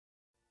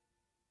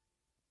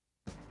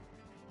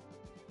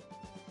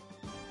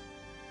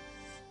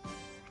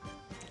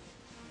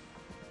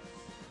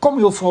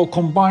CommeIlFautx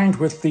combined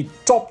with the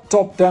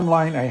top dam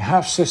line, a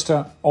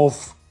half-sister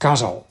of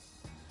Gazelle.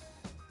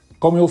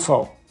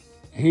 CommeIlFautx,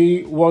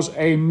 he was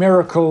a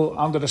miracle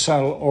under the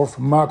saddle of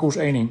Marcus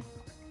Ening.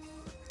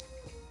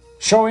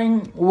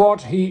 Showing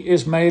what he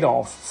is made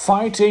of,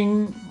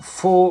 fighting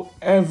for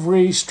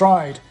every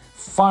stride,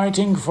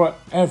 fighting for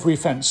every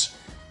fence.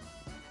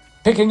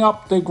 Picking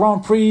up the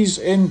Grand Prix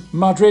in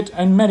Madrid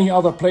and many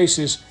other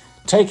places,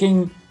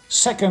 taking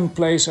second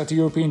place at the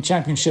European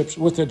Championships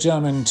with the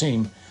German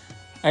team.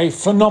 A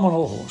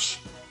phenomenal horse.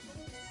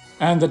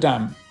 And the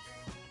dam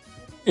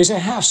is a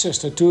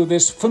half-sister to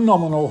this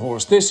phenomenal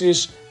horse. This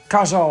is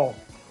Gazelle,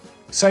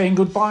 saying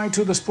goodbye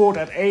to the sport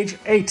at age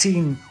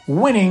 18,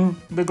 winning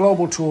the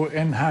Global Tour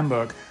in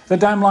Hamburg. The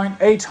dam line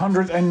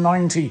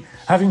 890,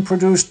 having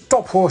produced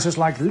top horses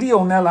like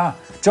Leonella,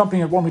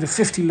 jumping at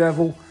 1m50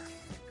 level,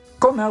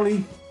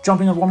 Connelly,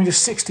 jumping at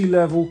 1m60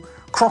 level,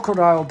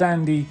 Crocodile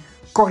Dandy,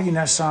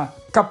 Corinessa,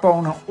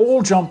 Capone,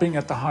 all jumping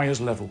at the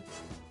highest level.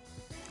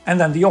 And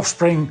then the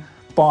offspring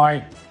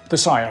by the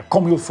sire,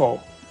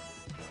 CommeIlFautx.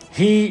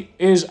 He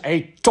is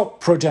a top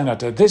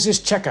progenitor. This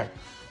is Checker,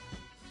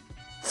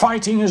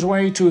 fighting his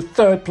way to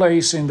third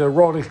place in the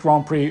Roerich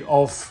Grand Prix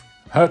of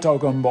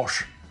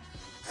Hertogenbosch.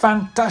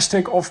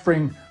 Fantastic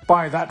offspring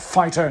by that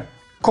fighter,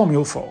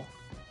 CommeIlFautx.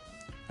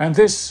 And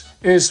this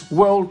is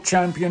world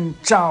champion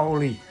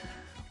Charlie,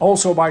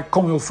 also by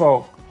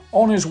CommeIlFautx,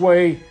 on his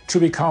way to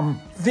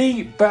become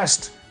the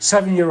best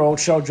 7-year-old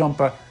show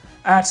jumper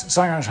at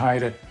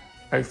Zangersheide.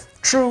 A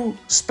true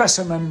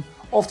specimen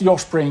of the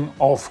offspring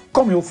of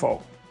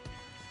CommeIlFautx.